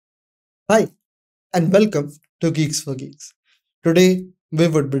Hi, and welcome to Geeks for Geeks. Today, we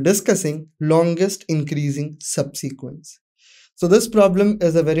would be discussing longest increasing subsequence. So, this problem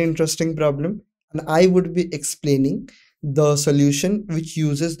is a very interesting problem, and I would be explaining the solution which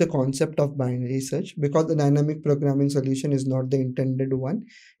uses the concept of binary search because the dynamic programming solution is not the intended one.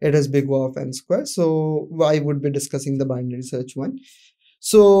 It is big O of n square. So, I would be discussing the binary search one.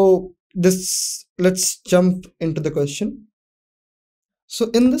 So, let's jump into the question. So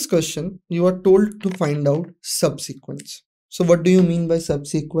in this question, you are told to find out subsequence. So what do you mean by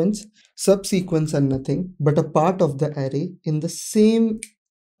subsequence? Subsequence are nothing but a part of the array in the same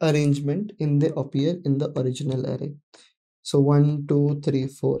arrangement in they appear in the original array. So 1, 2, 3,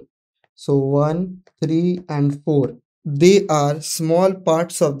 4. So 1, 3 and 4. They are small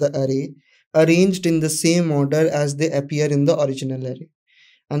parts of the array arranged in the same order as they appear in the original array.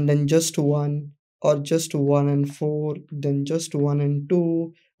 And then just 1 or just 1 and 4, then just 1 and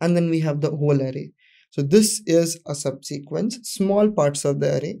 2, and then we have the whole array. So this is a subsequence, small parts of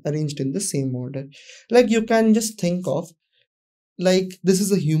the array arranged in the same order. Like you can just think of, like this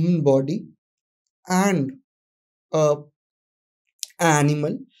is a human body and a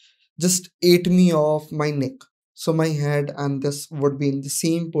animal just ate me off my neck. So my head and this would be in the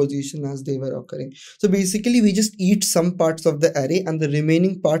same position as they were occurring. So basically we just eat some parts of the array and the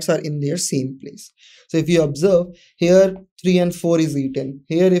remaining parts are in their same place. So if you observe here 3 and 4 is eaten.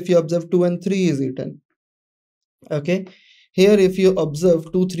 Here if you observe 2 and 3 is eaten. Okay. Here if you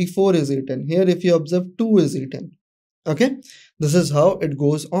observe 2, 3, 4 is eaten. Here if you observe 2 is eaten. Okay. This is how it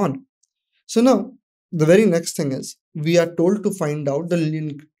goes on. So now the very next thing is we are told to find out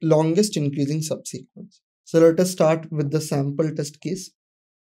the longest increasing subsequence. So let us start with the sample test case.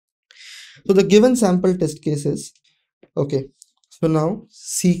 So the given sample test case is, okay, so now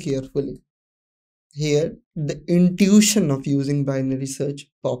see carefully. Here the intuition of using binary search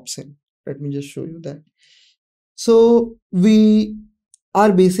pops in. Let me just show you that. So we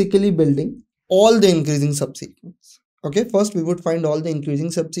are basically building all the increasing subsequence. Okay, first we would find all the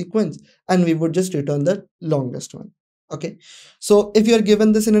increasing subsequence and we would just return the longest one. Okay, so if you are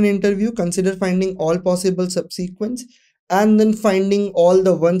given this in an interview, consider finding all possible subsequence and then finding all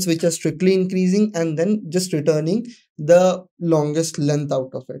the ones which are strictly increasing and then just returning the longest length out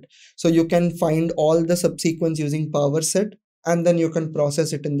of it. So you can find all the subsequence using power set and then you can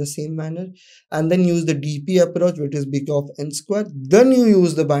process it in the same manner and then use the DP approach, which is big of n square. Then you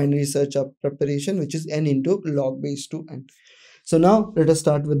use the binary search up preparation, which is n into log base 2n. So now let us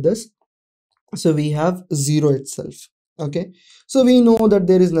start with this. So we have 0 itself. Okay, so we know that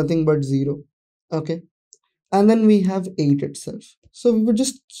there is nothing but 0. Okay, and then we have 8 itself. So we would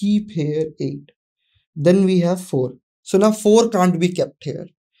just keep here 8. Then we have 4. So now 4 can't be kept here.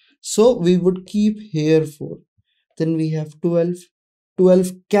 So we would keep here 4. Then we have 12.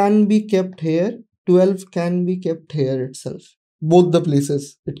 12 can be kept here. 12 can be kept here itself. Both the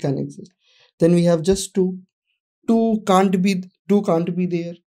places it can exist. Then we have just 2. 2 can't be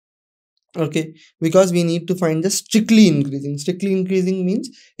there. Okay, because we need to find the strictly increasing. Strictly increasing means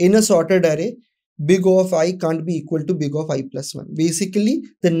in a sorted array, big O of I can't be equal to big O of I plus 1. Basically,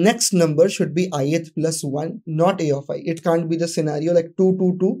 the next number should be ith plus 1, not A of I. It can't be the scenario like 2,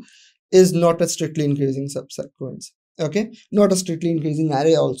 2, 2 is not a strictly increasing subsequence. Okay, not a strictly increasing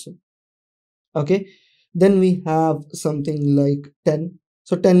array also. Okay, then we have something like 10.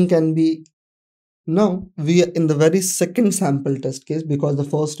 So 10 can be. Now we are in the very second sample test case because the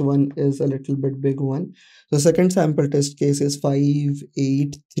first one is a little bit big one. The second sample test case is 5,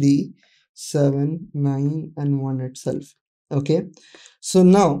 8, 3, 7, 9 and 1 itself. Okay, so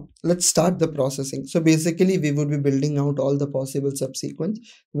now let's start the processing. So basically we would be building out all the possible subsequence.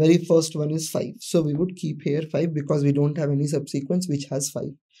 Very first one is 5. So we would keep here 5 because we don't have any subsequence which has 5.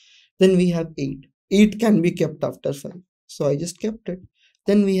 Then we have 8. 8 can be kept after 5. So I just kept it.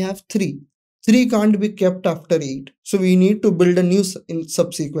 Then we have 3. 3 can't be kept after 8. So we need to build a new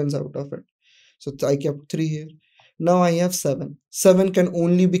subsequence out of it. So I kept 3 here. Now I have 7. 7 can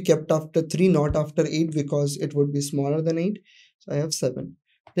only be kept after 3, not after 8 because it would be smaller than 8. So I have 7.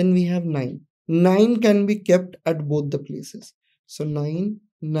 Then we have 9. 9 can be kept at both the places. So 9,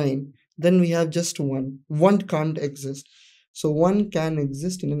 9. Then we have just 1. 1 can't exist. So 1 can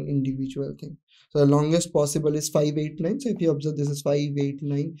exist in an individual thing. So the longest possible is 5, 8, 9. So if you observe, this is 5, 8,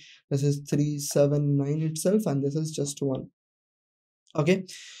 9. This is 3, 7, 9 itself, and this is just 1. Okay.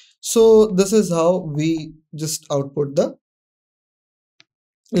 So this is how we just output the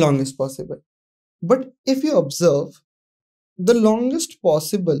longest possible. But if you observe, the longest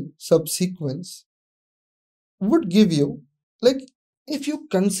possible subsequence would give you, like, if you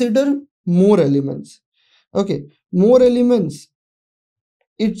consider more elements. Okay, more elements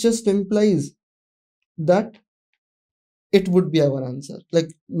it just implies that it would be our answer.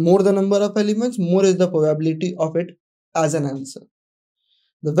 Like more the number of elements, more is the probability of it as an answer.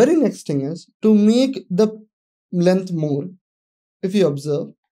 The very next thing is to make the length more. If you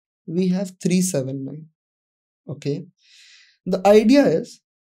observe, we have 379. Okay. The idea is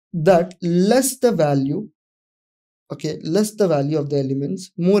that less the value of the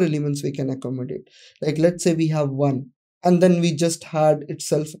elements, more elements we can accommodate. Like let's say we have 1 and then we just had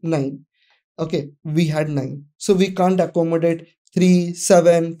itself 9. Okay, we had 9, so we can't accommodate 3,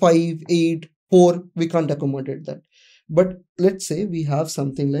 7, 5, 8, 4. We can't accommodate that. But let's say we have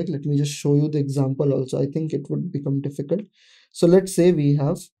something like, let me just show you the example also. I think it would become difficult. So let's say we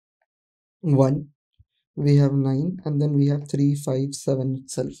have 1, we have 9, and then we have 3, 5, 7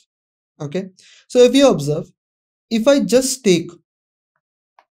 itself. Okay, so if you observe, if I just take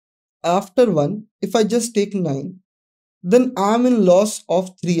after 1, if I just take 9, then I'm in loss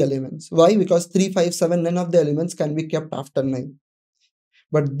of 3 elements. Why? Because 3, 5, 7, none of the elements can be kept after 9.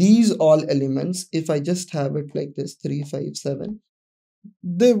 But these all elements, if I just have it like this, 3, 5, 7,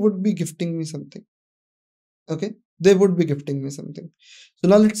 they would be gifting me something. Okay, they would be gifting me something. So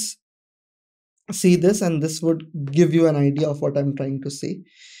now let's see this, and this would give you an idea of what I'm trying to say.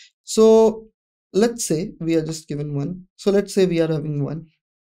 So let's say we are just given 1. So let's say we are having 1.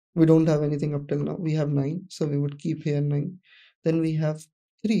 We don't have anything up till now. We have 9, so we would keep here 9. Then we have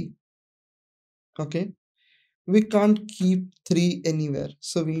 3. Okay, we can't keep 3 anywhere,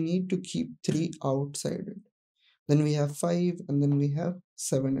 so we need to keep 3 outside it. Then we have 5, and then we have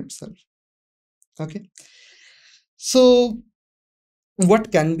 7 itself. Okay, so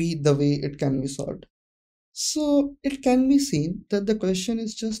what can be the way it can be solved? So it can be seen that the question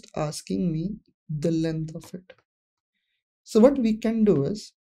is just asking me the length of it. So what we can do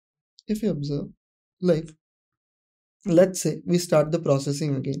is, if you observe, like let's say we start the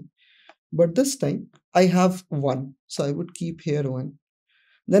processing again, but this time I have 1, so I would keep here 1.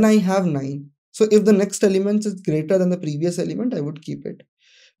 Then I have 9, so if the next element is greater than the previous element, I would keep it.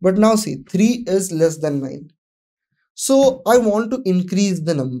 But now see, 3 is less than 9, so I want to increase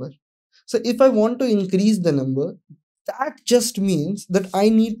the number. So if I want to increase the number, that just means that I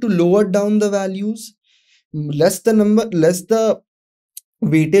need to lower down the values. Less the number, less the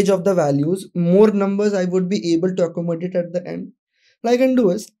weightage of the values, more numbers I would be able to accommodate at the end. What I can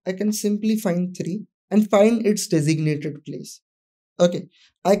do is I can simply find 3 and find its designated place. Okay,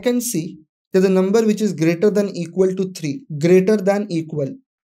 I can see that the number which is greater than equal to 3, greater than equal,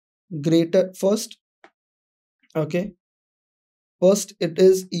 greater first. Okay, first it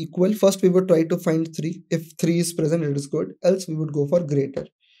is equal. First we would try to find 3. If 3 is present, it is good, else we would go for greater.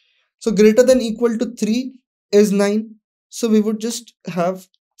 So greater than equal to 3 is 9. So we would just have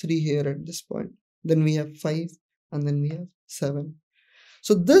 3 here at this point. Then we have 5, and then we have 7.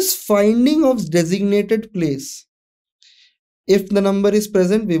 So this finding of designated place, if the number is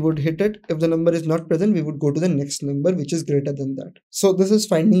present, we would hit it. If the number is not present, we would go to the next number which is greater than that. So this is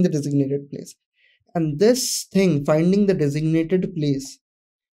finding the designated place. And this thing, finding the designated place,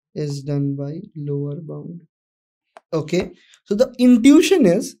 is done by lower bound. Okay, so the intuition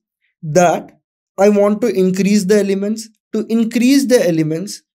is that I want to increase the elements. To increase the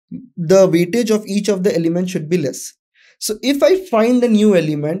elements, the weightage of each of the elements should be less. So if I find a new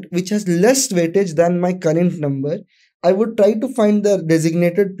element which has less weightage than my current number, I would try to find the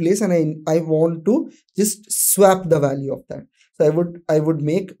designated place, and I want to just swap the value of that. So I would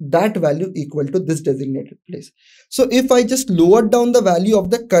make that value equal to this designated place. So if I just lower down the value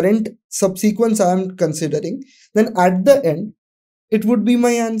of the current subsequence I am considering, then at the end it would be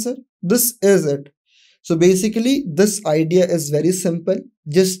my answer. This is it. So basically this idea is very simple,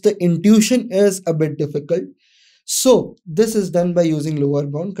 just the intuition is a bit difficult. So this is done by using lower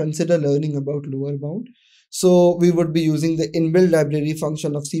bound. Consider learning about lower bound. So we would be using the inbuilt library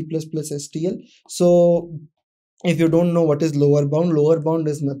function of C++ STL. So if you don't know what is lower bound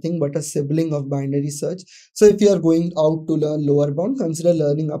is nothing but a sibling of binary search. So if you are going out to learn lower bound, consider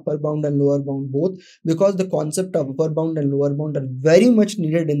learning upper bound and lower bound both, because the concept of upper bound and lower bound are very much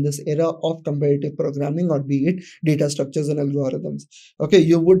needed in this era of comparative programming, or be it data structures and algorithms. Okay,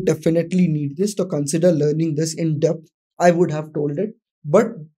 you would definitely need this to consider learning this in depth. I would have told it, but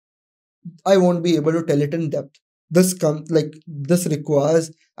I won't be able to tell it in depth. This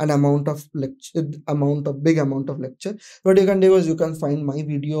requires an amount of lecture, big amount of lecture. What you can do is you can find my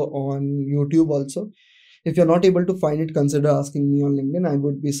video on YouTube also. If you're not able to find it, consider asking me on LinkedIn. I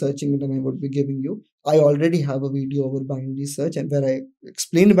would be searching it and I would be giving you. I already have a video over binary search, and where I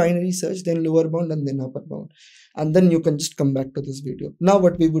explained binary search, then lower bound, and then upper bound. And then you can just come back to this video. Now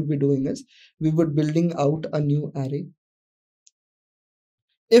what we would be doing is we would building out a new array.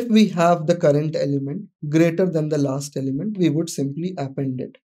 if we have the current element greater than the last element, we would simply append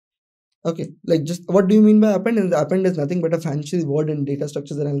it. Okay, like just what do you mean by append? And the append is nothing but a fancy word in data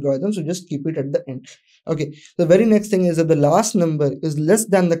structures and algorithms, so just keep it at the end. Okay, the very next thing is if the last number is less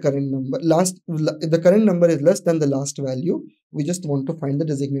than the current number, if the current number is less than the last value, we just want to find the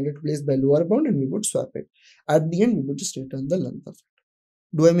designated place by lower bound and we would swap it. At the end, we would just return the length of it.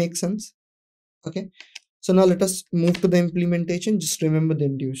 Do I make sense? Okay, so now let us move to the implementation. Just remember the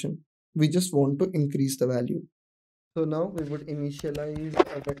intuition. We just want to increase the value. So now we would initialize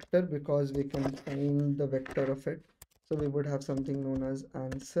a vector because we can find the vector of it. So we would have something known as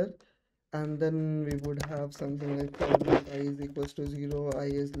answer, and then we would have something like I is equals to 0, I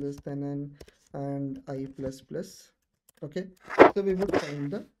is less than n, and I plus plus. Okay, so we would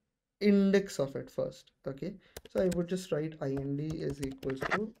find the index of it first. Okay, so I would just write ind is equals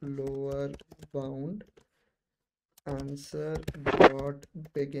to lower bound answer dot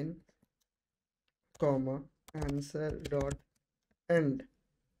begin comma answer dot end.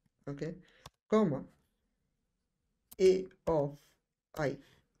 Okay, comma a of I.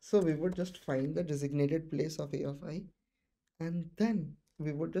 So we would just find the designated place of a of I, and then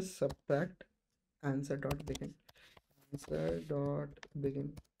we would just subtract answer dot begin. Answer dot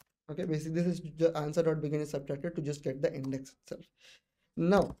begin. Okay, basically this is the answer dot begin is subtracted to just get the index itself.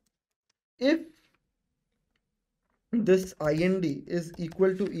 Now, if this ind is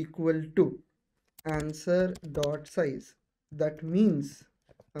equal to answer dot size, that means,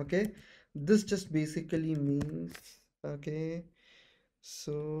 okay, this just basically means, okay,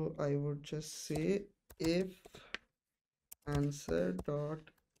 so I would just say if answer dot,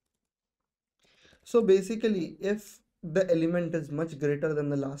 so basically if the element is much greater than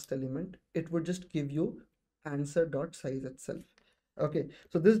the last element, it would just give you answer dot size itself. Okay,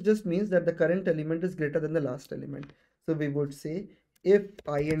 so this just means that the current element is greater than the last element. So we would say if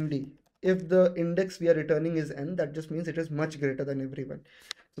ind, if the index we are returning is n, that just means it is much greater than everyone.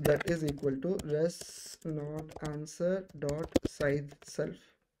 So that is equal to res not answer dot size itself.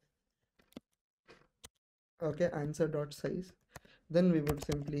 Okay, answer dot size. Then we would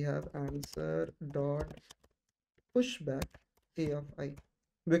simply have answer dot pushback a of I,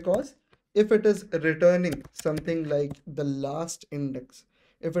 because if it is returning something like the last index,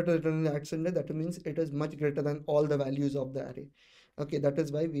 if it is returning the last index, that means it is much greater than all the values of the array. Okay, that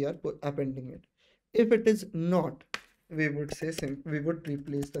is why we are appending it. If it is not, we would say we would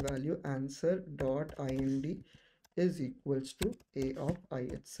replace the value answer dot ind is equals to a of I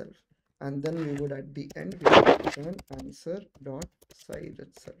itself, and then we would at the end we would return answer dot size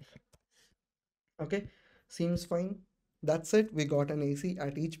itself. Okay, seems fine. That's it. We got an AC.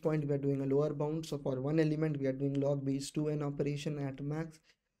 At each point we are doing a lower bound. So for one element we are doing log base 2n operation at max.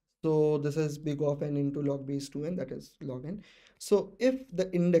 So this is big of n into log base 2n, that is log n. So if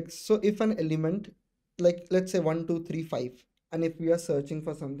the index, so if an element, like let's say 1 2 3 5, and if we are searching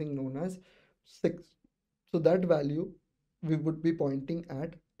for something known as 6, so that value we would be pointing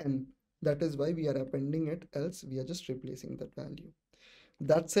at n. That is why we are appending it, else we are just replacing that value.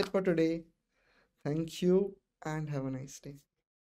 That's it for today. Thank you and have a nice day.